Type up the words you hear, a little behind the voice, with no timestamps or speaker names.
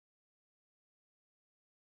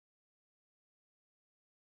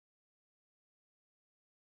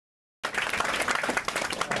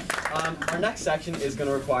Our next section is going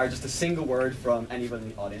to require just a single word from anyone in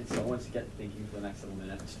the audience. So I want you to get thinking for the next little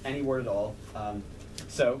minute. Just any word at all.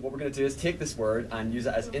 So what we're going to do is take this word and use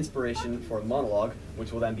it as inspiration for a monologue,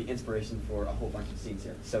 which will then be inspiration for a whole bunch of scenes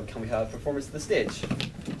here. So can we have performance to the stage?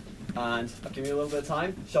 And I'll give you a little bit of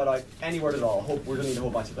time. Shout out any word at all. We're going to need a whole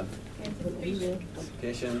bunch of them.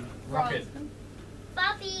 Anticipation. Rocket.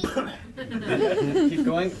 Bobby. Keep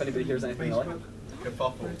going. If anybody hears anything, like.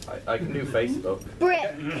 I can do Facebook.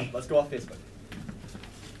 Brit. Let's go off Facebook.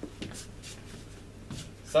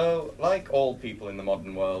 So, like all people in the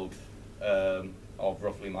modern world of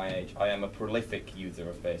roughly my age, I am a prolific user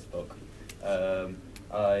of Facebook.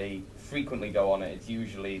 I frequently go on it. It's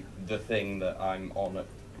usually the thing that I'm on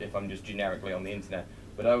if I'm just generically on the internet.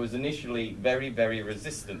 But I was initially very, very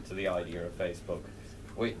resistant to the idea of Facebook,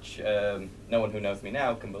 which no one who knows me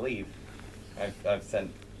now can believe. I've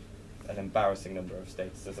sent an embarrassing number of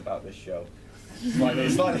statuses about this show,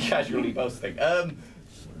 slightly casually posting.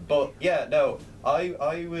 But yeah, no,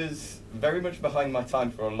 I was very much behind my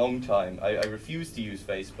time for a long time. I refused to use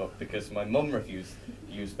Facebook because my mum refused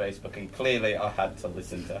to use Facebook, and clearly I had to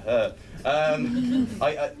listen to her.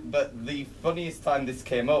 But the funniest time this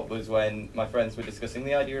came up was when my friends were discussing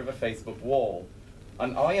the idea of a Facebook wall.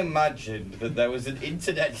 And I imagined that there was an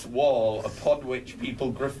internet wall upon which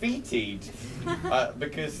people graffitied,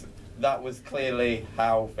 because that was clearly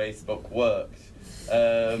how Facebook worked.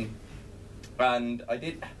 And I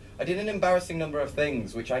did an embarrassing number of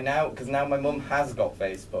things, which because now my mum has got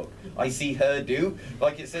Facebook, I see her do.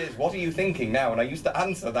 Like it says, what are you thinking now? And I used to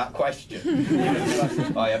answer that question.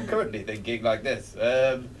 I am currently thinking like this.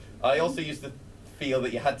 I also used to feel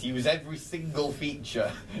that you had to use every single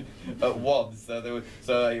feature at once.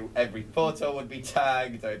 So every photo would be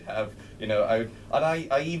tagged. I'd have,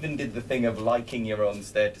 I even did the thing of liking your own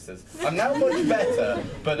statuses. I'm now much better,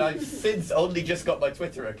 but I've since only just got my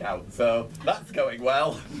Twitter account, so that's going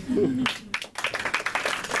well.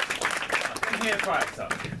 Here, fire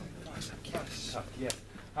stuff. Yes.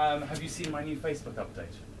 Have you seen my new Facebook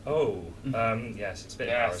update? Oh, yes, it's a bit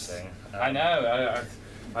embarrassing. I know.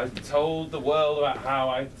 I've told the world about how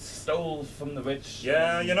I stole from the rich.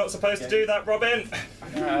 Yeah, you're not supposed to do that, Robin.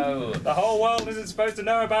 No. The whole world isn't supposed to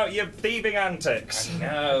know about your thieving antics. I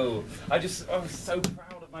know. I was so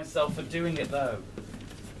proud of myself for doing it, though.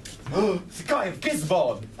 Sky of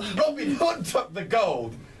Gisborne! Robin Hood took the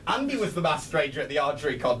gold! Andy was the masked stranger at the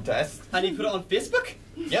archery contest. And he put it on Facebook?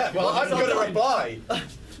 Yeah, well, I'm going to reply.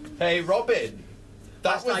 Hey, Robin.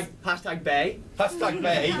 Hashtag Bay. Hashtag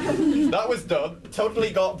Bay. That was done. Totally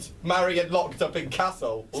got Marion locked up in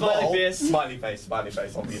castle. Smiley face. Smiley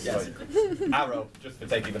face, obviously. Yes. Arrow, just for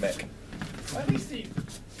taking the mic. At least he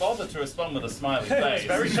bothered to respond with a smiley face. It's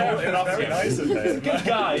very nice of him. He's a good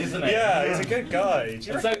guy, isn't he? Yeah, he's a good guy.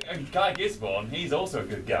 So, Guy Gisborne, he's also a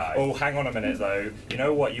good guy. Oh, hang on a minute, though. You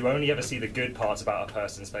know what? You only ever see the good parts about a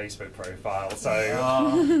person's Facebook profile. So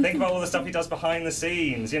think about all the stuff he does behind the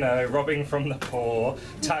scenes. Robbing from the poor,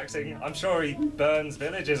 taxing. I'm sure he burns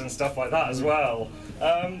villages and stuff like that as well.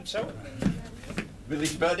 Shall we?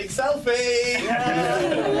 Village burning selfie!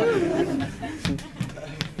 Yeah.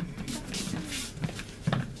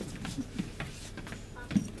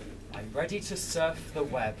 Ready to surf the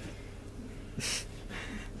web.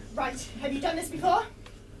 Right, have you done this before?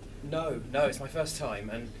 No, it's my first time,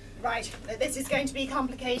 and... Right, this is going to be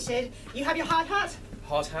complicated. You have your hard hat?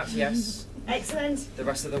 Hard hat, yes. Excellent. The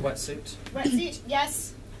rest of the wetsuit. Wetsuit,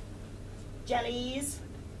 yes. Jellies.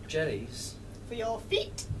 Jellies? For your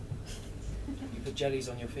feet. You put jellies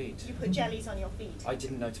on your feet? You put jellies on your feet. I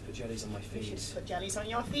didn't know to put jellies on my feet. You should put jellies on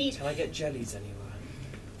your feet. Can I get jellies anywhere?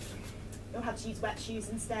 You'll have to use wet shoes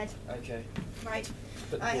instead. Okay. Right.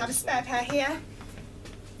 But I have a spare pair here.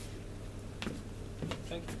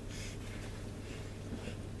 Thank you.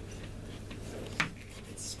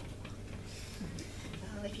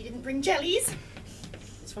 Well, if you didn't bring jellies.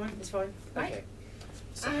 It's fine. Right. Okay.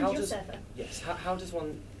 So And your surfer. Yes, how does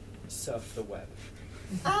one surf the web?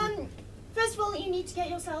 First of all, you need to get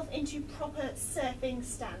yourself into proper surfing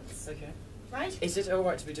stance. Okay. Right? Is it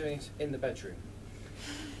alright to be doing it in the bedroom?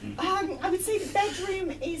 I would say the bedroom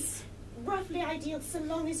is roughly ideal so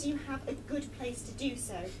long as you have a good place to do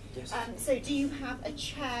so. Yes. So do you have a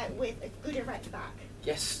chair with a good erect back?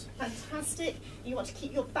 Yes. Fantastic. You want to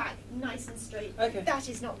keep your back nice and straight. Okay. That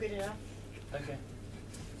is not good enough. Okay.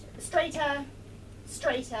 Straighter,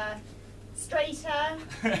 straighter, straighter,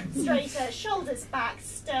 straighter, shoulders back,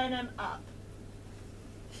 sternum up.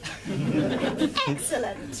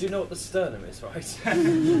 Excellent. Do you know what the sternum is, right?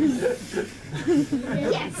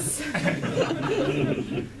 Yes.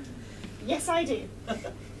 Yes, I do.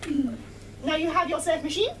 Now you have your surf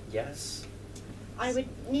machine. Yes. I would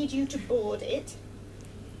need you to board it.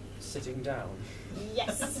 Sitting down.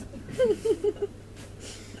 Yes.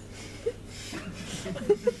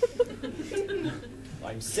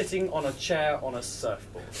 I'm sitting on a chair on a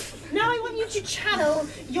surfboard. Now I want you to channel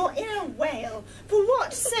your inner whale. For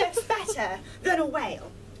what surfs better than a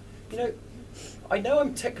whale? You know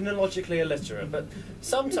I'm technologically illiterate, but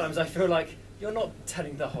sometimes I feel like you're not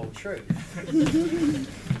telling the whole truth.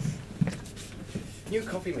 New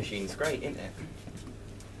coffee machine's great, isn't it?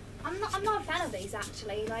 I'm not a fan of these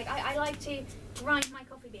actually. Like I like to grind my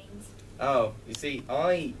coffee beans. Oh, you see,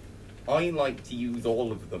 I like to use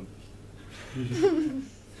all of them.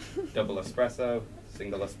 Double espresso,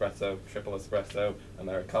 single espresso, triple espresso,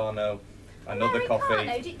 Americano, another Americano?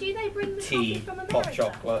 coffee, Do they bring the tea, coffee from America? hot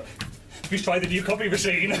chocolate. Have you tried the new coffee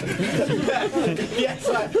machine? Yes,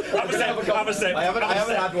 I Have a sip. I haven't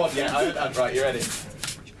had one yet. Right, you ready?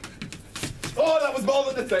 Oh, that was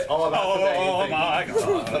more than a sip. Oh, that's Oh amazing. my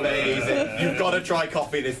god. That's amazing. You've got to try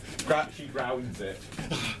coffee. She grounds it.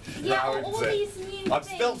 Yeah, Grounds all it. these new I've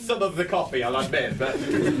things. spilt some of the coffee, I'll admit, but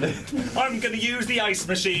I'm gonna use the ice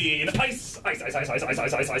machine. Ice. Are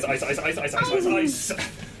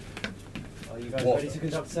you guys ready to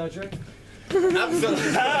conduct surgery?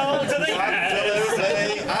 absolutely. Hell to the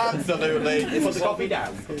head. Absolutely. Put the coffee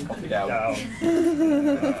down. Put the coffee down.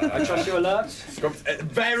 I trust you're alert.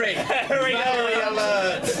 Very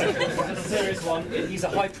alert. That's a serious one. He's a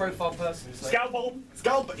high-profile person. So Scalpel.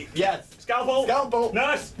 Scalpel. Yes. Scalpel. Scalpel.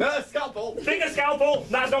 Nurse. Nurse. Scalpel. Bigger scalpel.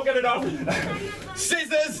 That's not good enough.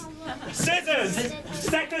 Scissors. Scissors.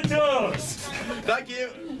 Secateurs. Thank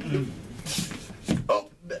you. Oh.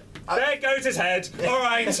 There goes his head. All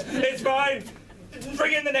right, it's fine.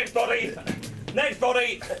 Bring in the next body. Next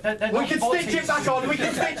body. We can stitch it back on. We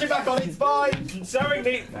can stitch it back on. It's fine. Sewing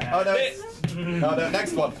me. Oh no. Oh no.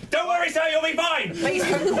 Next one. Don't worry, sir. You'll be fine. please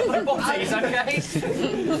don't call my bodies, okay?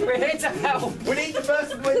 We're here to help. We need the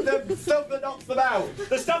person with the stuff that knocks them out.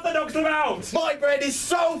 The stuff that knocks them out. My brain is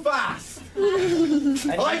so fast.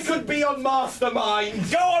 I could be on Mastermind.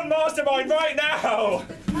 Go on, Mastermind, right now.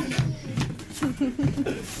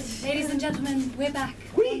 Ladies and gentlemen, we're back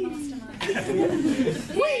on Mastermind.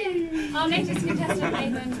 Here, our latest contestant,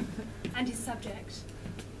 Nathan, and his subject.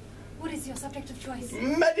 What is your subject of choice?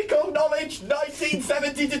 Medical knowledge,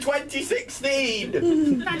 1970 to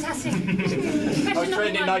 2016. Fantastic. I was Question number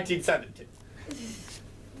trained in one. 1970.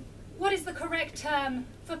 What is the correct term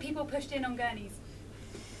for people pushed in on gurneys?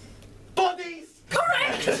 Bodies.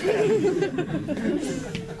 Correct!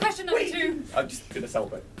 Question number two. I'm just gonna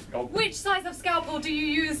celebrate. Go on. Which size of scalpel do you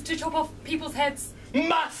use to chop off people's heads?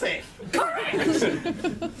 Massive. Correct!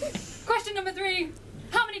 Question number three.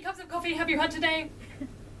 How many cups of coffee have you had today?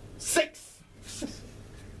 6.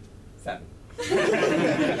 7.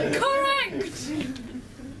 Correct!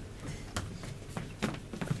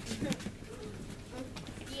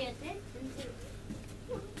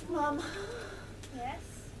 Mum, Yes.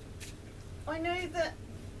 I know that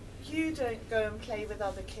you don't go and play with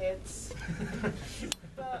other kids,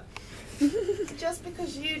 but just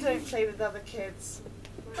because you don't play with other kids,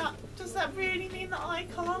 does that really mean that I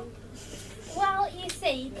can't? Well, you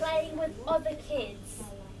see, playing with other kids,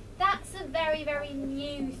 that's a very, very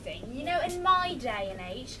new thing. You know, in my day and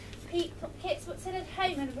age, kids would sit at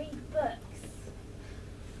home and read books.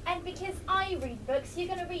 And because I read books, you're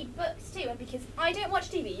going to read books too. And because I don't watch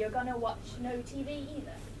TV, you're going to watch no TV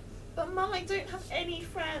either. But Mum, I don't have any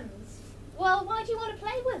friends, Well, why do you want to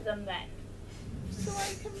play with them then? so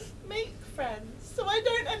I can make friends, so I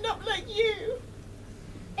don't end up like you.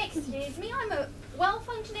 Excuse me, I'm a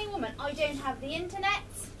well-functioning woman. I don't have the internet.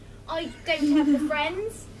 I don't have the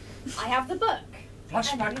friends. I have the book.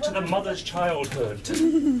 Flashback to the mother's childhood.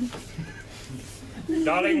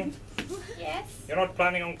 Darling, Yes? you're not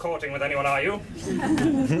planning on courting with anyone, are you?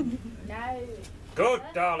 No. Good,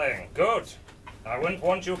 darling, good. I wouldn't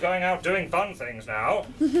want you going out doing fun things now.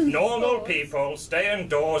 Normal people stay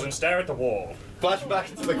indoors and stare at the wall.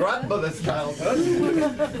 Flashback to the grandmother's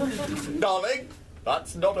childhood. Darling,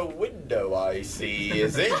 that's not a window I see,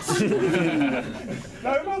 is it?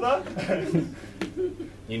 No, mother.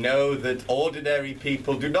 You know that ordinary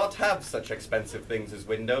people do not have such expensive things as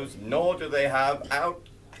windows, nor do they have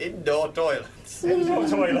indoor toilets. Indoor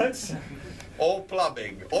toilets. Or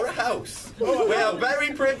plumbing, or a house. We are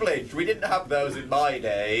very privileged. We didn't have those in my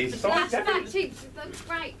days. Flashback to the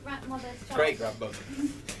great-grandmother's child. Great grandmother.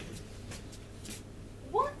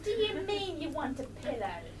 What do you mean you want a pillow?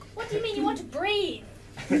 What do you mean you want to breathe?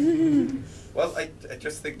 Well, I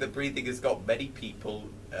just think that breathing has got many people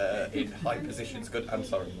in high positions. Good. I'm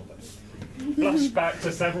sorry, mother. Flashback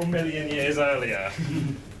to several million years earlier.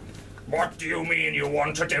 What do you mean you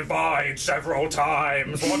want to divide several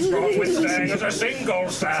times? What's wrong with staying as a single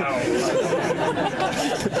cell?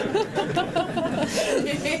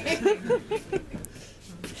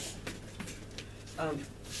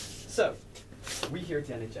 So, we here at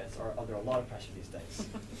the NHS are under a lot of pressure these days.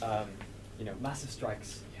 You know, massive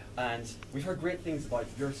strikes, and we've heard great things about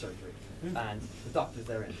your surgery and the doctors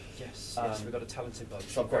therein. Yes, we've got a talented bunch.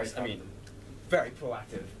 So of course, I mean, very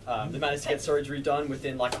proactive. They managed to get surgery done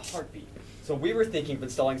within like a heartbeat. So we were thinking of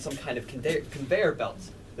installing some kind of conveyor belt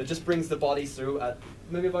that just brings the body through at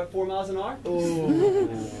maybe about 4 miles an hour. Do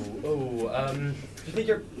you think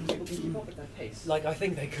your people can keep up at that pace? Like, I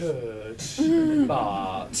think they could,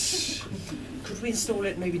 but could we install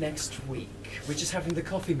it maybe next week? We're just having the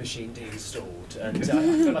coffee machine de-installed, and I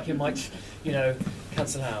feel like it might, you know,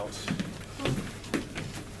 cancel out.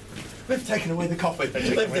 They've taken away the coffee.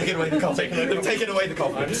 They've taken away the coffee. They've taken away the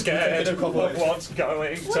coffee. I'm scared of what's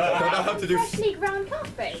going to What about don't know how to do- freshly ground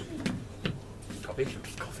coffee? Coffee,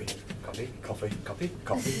 coffee, coffee, coffee, coffee, coffee,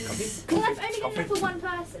 coffee. Well, that's only good enough for one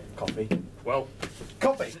person. Coffee. Well,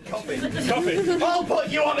 Coffee, coffee, coffee. I'll put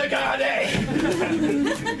you on a gurney!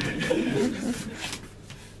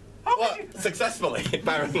 Well, successfully,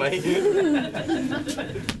 apparently.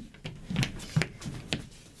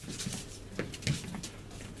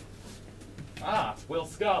 Ah, Will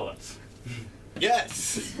Scarlett.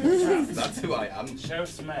 Yes! That's who I am.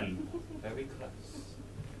 Sheriff's men. Very close.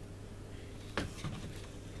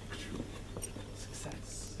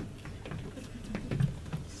 Success.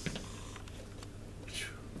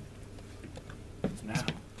 Now.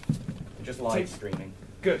 Just live streaming.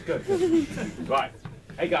 Good, good, good. Right.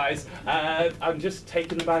 Hey guys, I'm just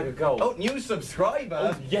taking the bag of gold. Oh, new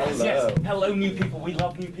subscriber! Yes, Hello. yes. Hello, new people. We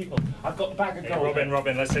love new people. I've got the bag of Hey, gold.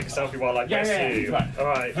 Robin, let's take a selfie while I Yeah, press yeah, you. right. All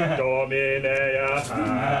right, Dominea.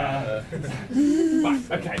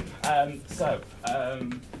 Right, okay.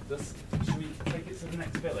 Should we take it to the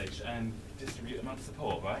next village and distribute amongst the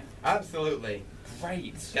poor, right? Absolutely.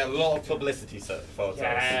 Great. Get a lot of publicity photos.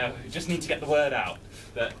 Yeah, we just need to get the word out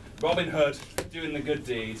that Robin Hood doing the good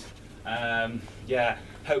deed. Yeah,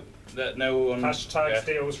 hope that no one. Hashtag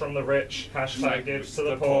steals from the rich. Hashtag gives to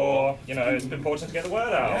the poor. You know, it's important to get the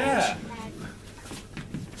word out. Yeah.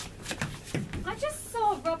 I just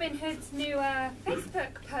saw Robin Hood's new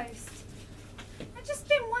Facebook post. I've just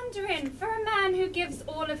been wondering, for a man who gives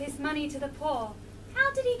all of his money to the poor,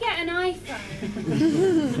 how did he get an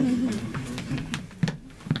iPhone?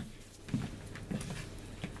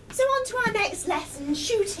 So on to our next lesson,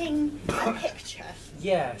 shooting a picture.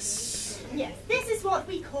 Yes. Yes, this is what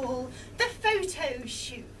we call the photo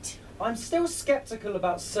shoot. I'm still sceptical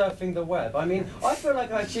about surfing the web. I mean, I feel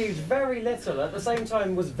like I achieved very little, at the same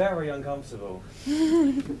time was very uncomfortable.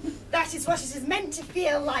 That is what it is meant to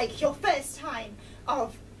feel like your first time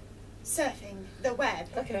of surfing the web.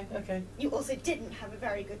 Okay, okay. You also didn't have a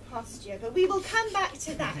very good posture, but we will come back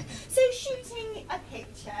to that. So shooting a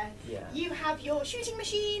picture. Yeah. You have your shooting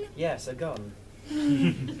machine. Yes, a gun.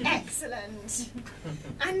 Excellent.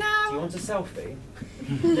 And Do you now, want a selfie?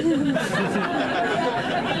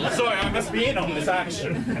 Sorry, I must be in on this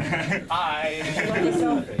action. Would you like a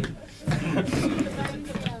selfie?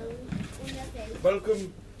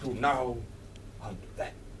 Welcome to Now and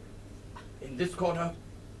Then. In this corner,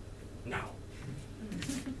 now.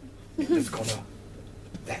 In this corner,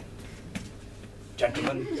 then.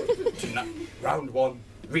 Gentlemen, round one,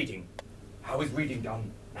 reading. How is reading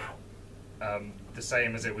done now? The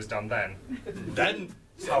same as it was done then. Then,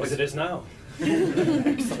 How is it is now?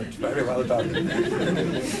 Excellent, very well done.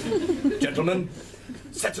 Gentlemen,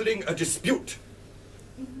 settling a dispute.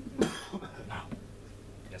 Now.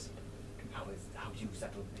 Yes. How do you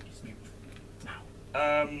settle a dispute now?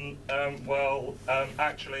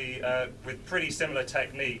 Actually, with pretty similar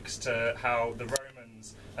techniques to how the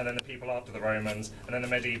Romans, and then the people after the Romans, and then the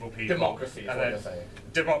medieval people. Democracy is and what then you're saying.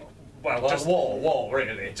 Well, just war,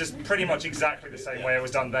 really. just pretty much exactly the same way it was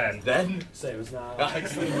done then. Then, Same as now.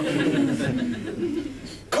 excellent.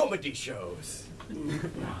 Comedy shows.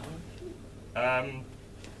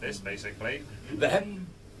 This basically. Then,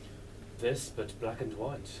 This, but black and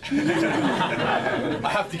white. I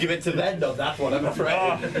have to give it to then on that one, I'm afraid.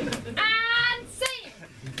 Ah. And